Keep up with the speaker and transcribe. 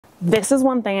This is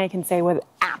one thing I can say with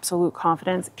absolute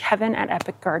confidence. Kevin at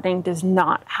Epic Gardening does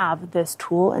not have this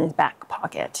tool in his back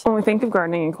pocket. When we think of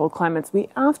gardening in cold climates, we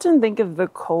often think of the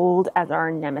cold as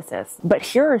our nemesis. But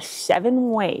here are 7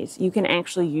 ways you can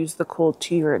actually use the cold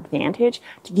to your advantage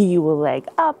to give you a leg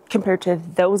up compared to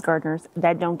those gardeners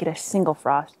that don't get a single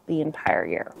frost the entire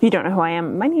year. If you don't know who I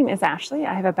am, my name is Ashley.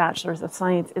 I have a bachelor's of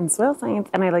science in soil science,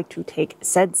 and I like to take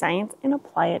said science and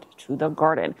apply it to the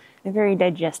garden in a very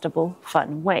digestible,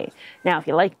 fun way. Now, if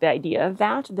you like the idea of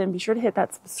that, then be sure to hit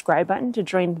that subscribe button to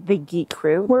join the geek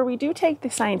crew, where we do take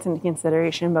the science into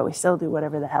consideration, but we still do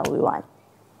whatever the hell we want,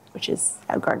 which is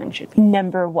how gardening should be.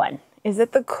 Number 1 is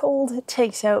that the cold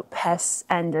takes out pests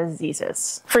and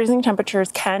diseases. Freezing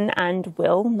temperatures can and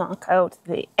will knock out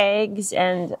the eggs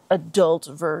and adult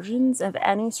versions of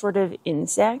any sort of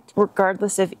insect,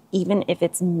 regardless of even if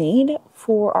it's made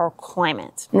for our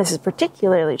climate. And this is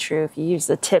particularly true if you use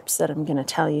the tips that I'm going to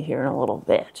tell you here in a little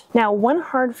bit. Now, one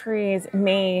hard freeze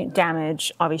may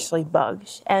damage, obviously,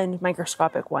 bugs and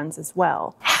microscopic ones as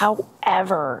well.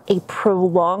 However, a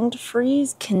prolonged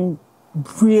freeze can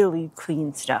really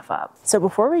clean stuff up. So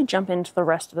before we jump into the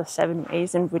rest of the 7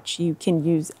 ways in which you can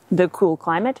use the cool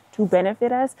climate to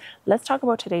benefit us, let's talk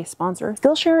about today's sponsor.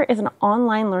 Skillshare is an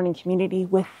online learning community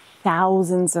with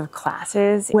thousands of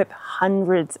classes with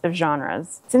hundreds of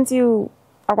genres. Since you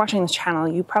are watching this channel,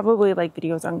 you probably like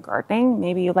videos on gardening.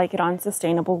 Maybe you like it on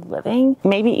sustainable living,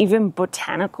 maybe even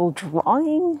botanical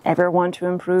drawing. Ever want to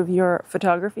improve your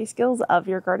photography skills of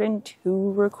your garden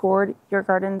to record your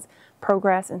garden's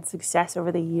progress and success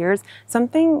over the years?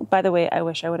 Something, by the way, I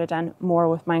wish I would have done more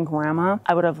with my grandma.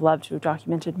 I would have loved to have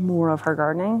documented more of her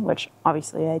gardening, which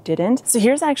obviously I didn't. So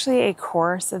here's actually a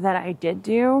course that I did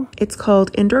do. It's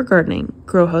called Indoor Gardening,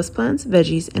 Grow Houseplants,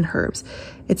 Veggies, and Herbs.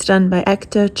 It's done by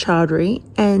Ekta Chaudhary,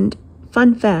 and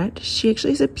fun fact, she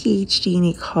actually has a PhD in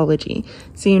ecology.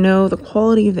 So you know the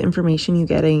quality of the information you're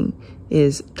getting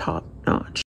is top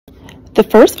notch. The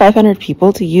first 500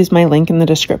 people to use my link in the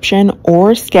description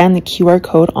or scan the QR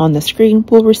code on the screen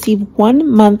will receive 1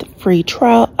 month free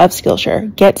trial of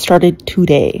Skillshare. Get started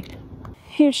today.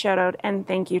 Huge shout out and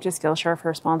thank you to Skillshare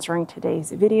for sponsoring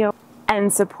today's video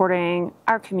and supporting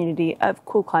our community of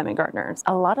cool climate gardeners.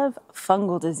 A lot of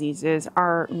fungal diseases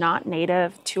are not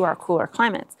native to our cooler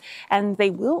climates, and they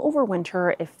will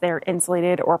overwinter if they're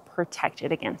insulated or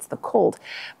protected against the cold.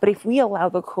 But if we allow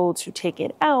the cold to take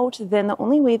it out, then the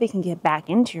only way they can get back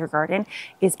into your garden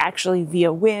is actually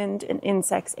via wind and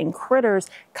insects and critters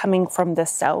coming from the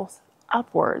south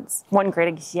upwards. One great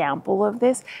example of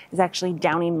this is actually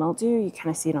downy mildew. You kind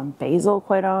of see it on basil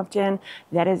quite often.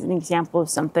 That is an example of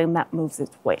something that moves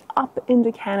its way up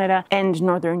into Canada, and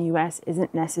northern US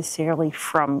isn't necessarily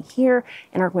from here,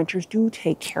 and our winters do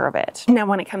take care of it. Now,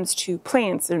 when it comes to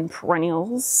plants and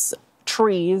perennials,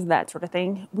 trees, that sort of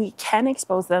thing, we can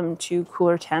expose them to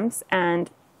cooler temps, and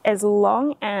as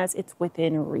long as it's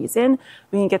within reason,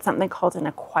 we can get something called an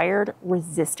acquired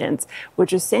resistance,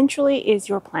 which essentially is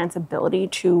your plant's ability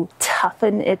to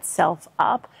toughen itself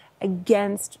up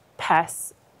against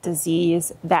pests,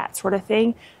 disease, that sort of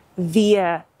thing,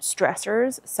 via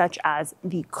stressors such as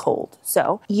the cold.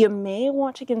 So you may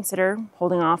want to consider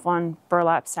holding off on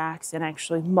burlap sacks and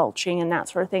actually mulching and that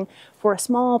sort of thing for a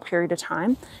small period of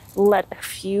time. Let a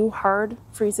few hard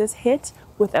freezes hit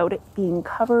without it being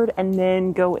covered, and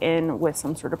then go in with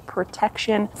some sort of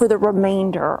protection for the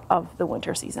remainder of the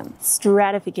winter season.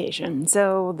 Stratification.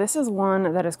 So this is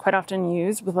one that is quite often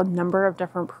used with a number of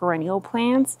different perennial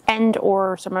plants and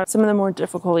or some of the more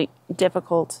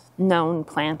difficult known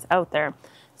plants out there.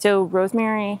 So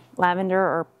rosemary, lavender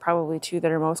are probably 2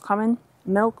 that are most common.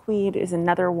 Milkweed is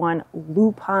another one,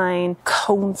 lupine,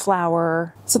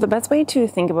 coneflower. So the best way to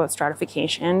think about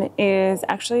stratification is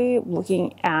actually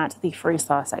looking at the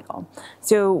freeze-thaw cycle.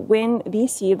 So when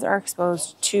these seeds are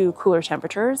exposed to cooler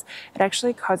temperatures, it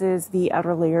actually causes the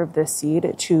outer layer of the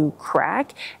seed to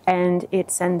crack, and it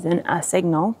sends in a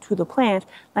signal to the plant,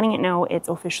 letting it know it's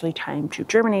officially time to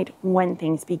germinate when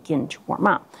things begin to warm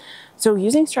up. So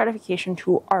using stratification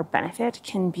to our benefit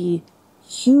can be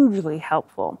hugely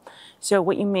helpful. So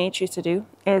what you may choose to do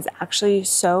is actually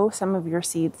sow some of your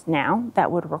seeds now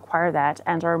that would require that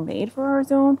and are made for our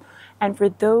zone. And for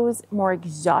those more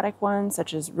exotic ones,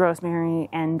 such as rosemary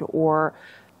and or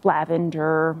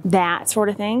lavender, that sort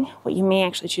of thing, what you may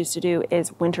actually choose to do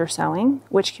is winter sowing,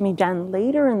 which can be done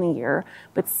later in the year,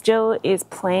 but still is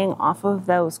playing off of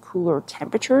those cooler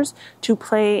temperatures to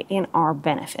play in our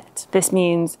benefit. This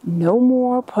means no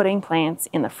more putting plants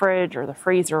in the fridge or the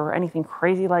freezer or anything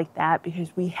crazy like that, because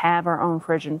we have our own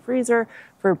fridge and freezer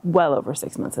for well over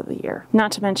 6 months of the year.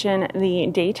 Not to mention the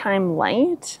daytime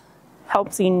light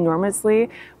helps enormously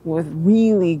with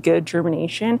really good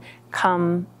germination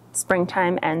come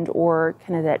springtime and or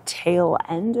kind of that tail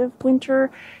end of winter.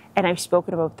 And I've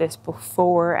spoken about this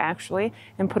before actually,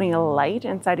 and putting a light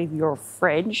inside of your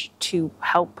fridge to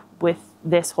help with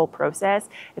this whole process.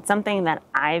 It's something that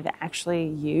I've actually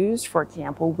used, for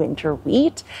example, winter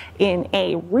wheat in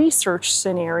a research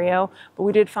scenario, but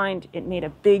we did find it made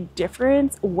a big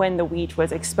difference when the wheat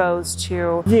was exposed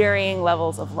to varying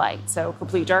levels of light. So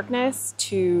complete darkness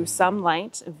to some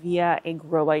light via a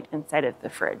grow light inside of the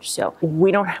fridge. So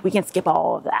we can skip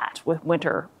all of that with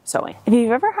winter sowing. If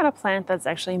you've ever had a plant that's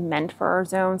actually meant for our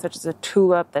zone, such as a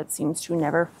tulip that seems to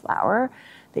never flower,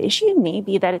 the issue may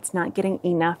be that it's not getting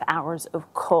enough hours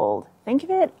of cold. Think of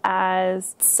it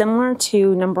as similar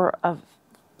to number of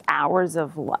hours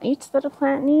of light that a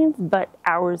plant needs, but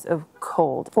hours of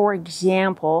cold. For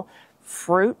example,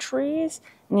 fruit trees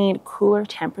need cooler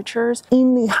temperatures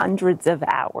in the hundreds of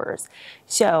hours.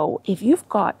 So if you've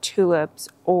got tulips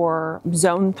or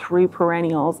zone 3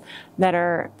 perennials that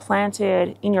are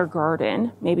planted in your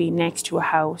garden, maybe next to a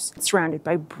house surrounded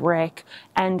by brick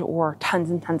and or tons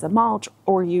and tons of mulch,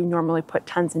 or you normally put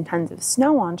tons and tons of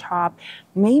snow on top,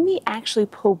 maybe actually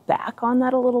pull back on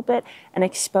that a little bit and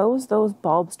expose those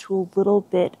bulbs to a little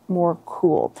bit more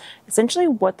cool. Essentially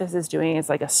what this is doing is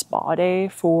like a spa day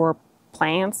for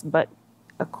plants, but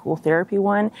a cool therapy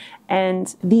one.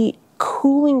 And the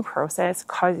cooling process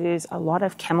causes a lot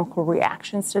of chemical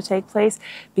reactions to take place,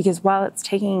 because while it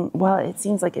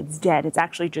seems like it's dead, it's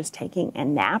actually just taking a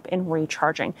nap and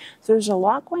recharging. So there's a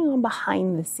lot going on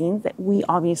behind the scenes that we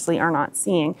obviously are not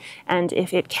seeing. And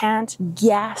if it can't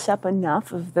gas up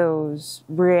enough of those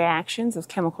reactions, those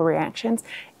chemical reactions,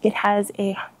 it has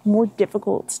a more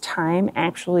difficult time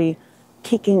actually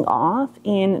kicking off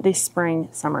in the spring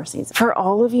summer season. For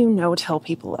all of you no-till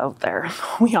people out there,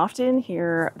 we often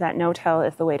hear that no-till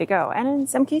is the way to go, and in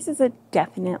some cases it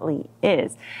definitely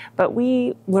is, but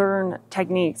we learn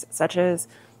techniques such as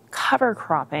cover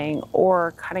cropping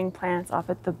or cutting plants off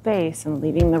at the base and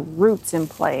leaving the roots in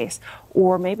place,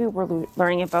 or maybe we're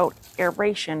learning about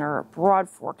aeration or broad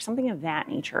fork, something of that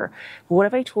nature. But what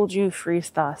if I told you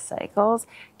freeze-thaw cycles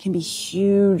can be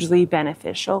hugely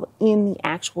beneficial in the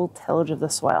actual tillage of the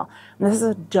soil? And this is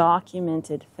a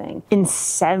documented thing in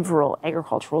several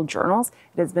agricultural journals.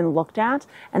 It has been looked at,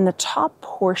 and the top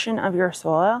portion of your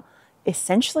soil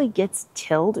essentially gets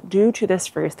tilled due to this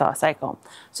freeze-thaw cycle.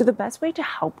 So the best way to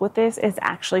help with this is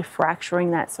actually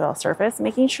fracturing that soil surface,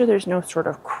 making sure there's no sort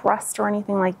of crust or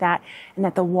anything like that, and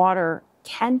that the water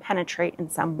can penetrate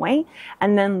in some way,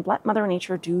 and then let Mother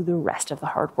Nature do the rest of the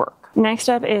hard work. Next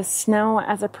up is snow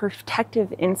as a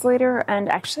protective insulator and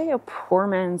actually a poor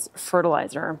man's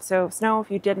fertilizer. So snow,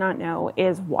 if you did not know,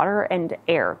 is water and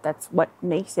air. That's what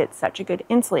makes it such a good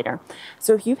insulator.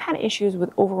 So if you've had issues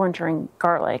with overwintering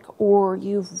garlic, or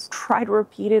you've tried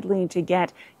repeatedly to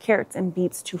get carrots and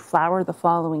beets to flower the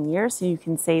following year so you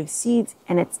can save seeds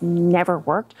and it's never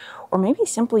worked, or maybe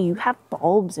simply you have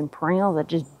bulbs and perennials that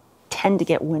just tend to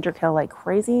get winter kill like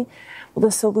crazy, well,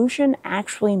 the solution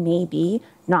actually may be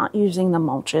not using the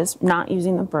mulches, not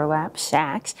using the burlap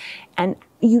sacks, and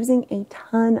using a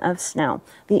ton of snow.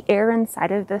 The air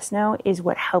inside of the snow is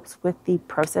what helps with the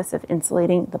process of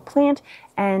insulating the plant,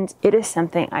 and it is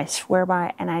something I swear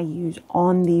by and I use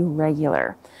on the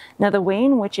regular. Now, the way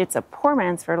in which it's a poor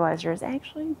man's fertilizer is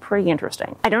actually pretty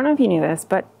interesting. I don't know if you knew this,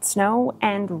 but snow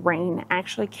and rain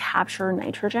actually capture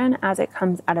nitrogen as it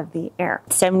comes out of the air.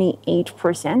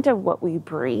 78% of what we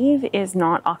breathe is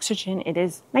not oxygen, it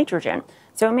is nitrogen.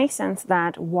 So it makes sense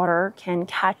that water can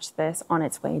catch this on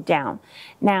its way down.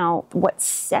 Now, what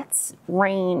sets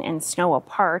rain and snow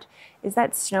apart is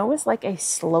that snow is like a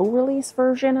slow release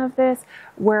version of this,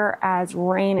 whereas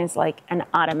rain is like an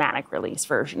automatic release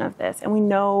version of this. And we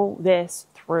know this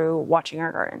through watching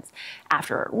our gardens.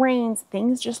 After it rains,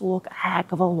 things just look a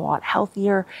heck of a lot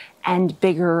healthier and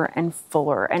bigger and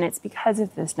fuller. And it's because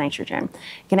of this nitrogen.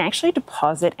 It can actually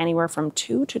deposit anywhere from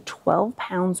 2 to 12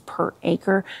 pounds per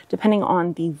acre, depending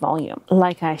on the volume.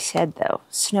 Like I said though,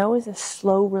 snow is a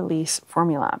slow release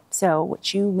formula. So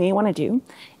what you may want to do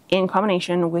in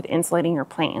combination with insulating your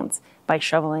plants by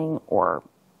shoveling or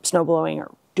snow blowing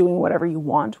or doing whatever you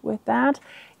want with that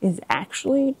is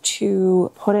actually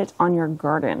to put it on your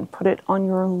garden, put it on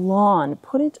your lawn,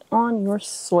 put it on your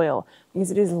soil,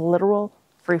 because it is literal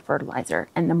free fertilizer.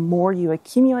 And the more you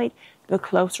accumulate, the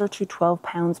closer to 12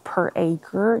 pounds per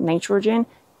acre nitrogen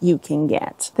you can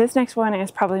get. This next one is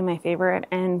probably my favorite,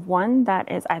 and one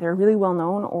that is either really well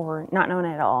known or not known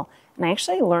at all. And I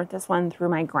actually learned this one through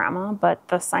my grandma, but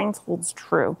the science holds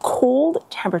true. Cold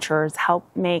temperatures help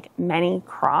make many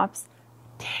crops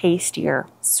tastier,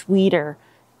 sweeter,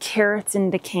 carrots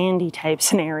into candy type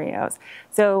scenarios.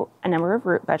 So a number of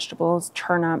root vegetables,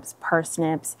 turnips,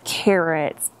 parsnips,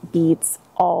 carrots, beets,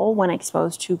 all when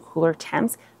exposed to cooler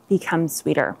temps become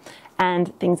sweeter.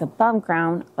 And things above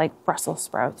ground like Brussels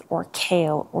sprouts or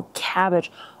kale or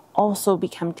cabbage also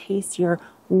become tastier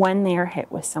when they are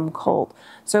hit with some cold.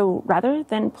 So rather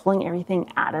than pulling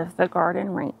everything out of the garden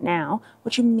right now,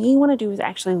 what you may want to do is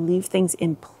actually leave things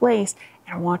in place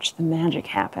and watch the magic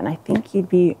happen. I think you'd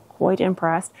be quite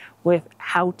impressed with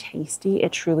how tasty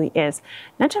it truly is.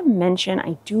 Not to mention,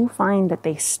 I do find that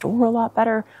they store a lot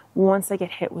better once they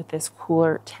get hit with this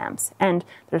cooler temps. And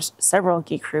there's several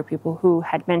Geek Crew people who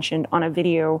had mentioned on a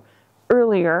video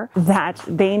earlier that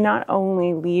they not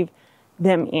only leave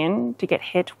them in to get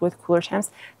hit with cooler temps,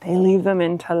 they leave them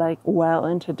into like well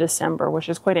into December, which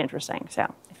is quite interesting.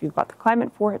 So if you've got the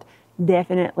climate for it,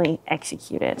 definitely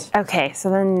execute it. Okay, so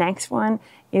the next one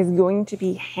is going to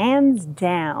be hands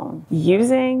down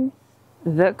using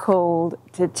the cold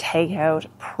to take out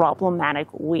problematic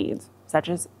weeds, such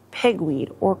as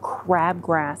pigweed or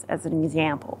crabgrass as an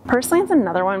example. Personally, it's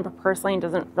another one, but personally it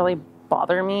doesn't really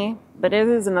bother me, but it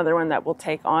is another one that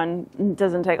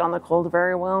doesn't take on the cold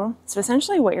very well. So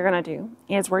essentially what you're going to do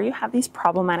is where you have these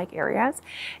problematic areas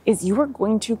is you are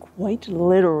going to quite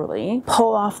literally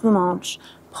pull off the mulch,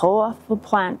 pull off the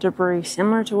plant debris,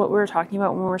 similar to what we were talking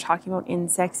about when we were talking about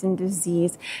insects and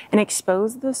disease, and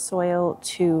expose the soil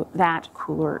to that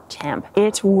cooler temp.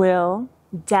 It will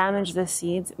damage the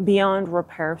seeds beyond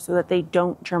repair so that they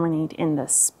don't germinate in the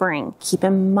spring. Keep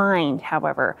in mind,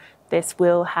 however, this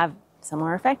will have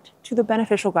similar effect to the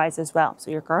beneficial guys as well.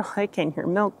 So your garlic and your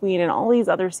milkweed and all these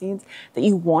other seeds that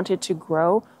you wanted to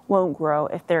grow won't grow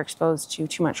if they're exposed to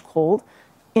too much cold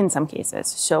in some cases.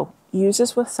 So use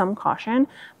this with some caution,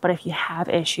 but if you have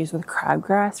issues with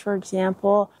crabgrass, for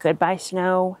example, goodbye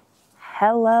snow,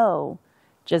 hello,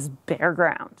 just bare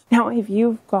ground. Now, if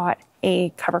you've got a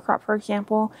cover crop, for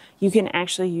example, you can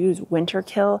actually use winter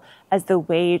kill as the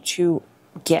way to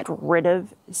get rid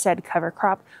of said cover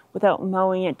crop without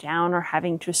mowing it down or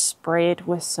having to spray it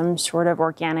with some sort of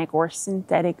organic or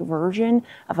synthetic version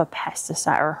of a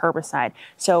pesticide or herbicide.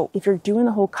 So if you're doing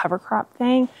the whole cover crop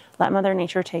thing, let Mother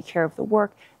Nature take care of the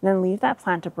work, and then leave that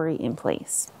plant debris in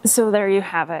place. So there you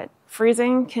have it.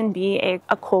 Freezing can be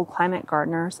a cold climate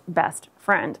gardener's best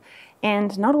friend.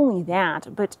 And not only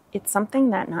that, but it's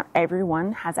something that not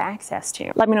everyone has access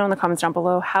to. Let me know in the comments down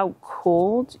below how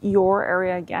cold your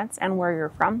area gets and where you're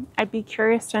from. I'd be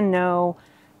curious to know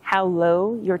how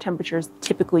low your temperatures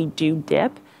typically do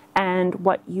dip and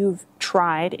what you've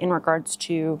tried in regards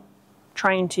to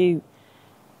trying to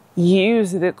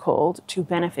use the cold to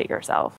benefit yourself.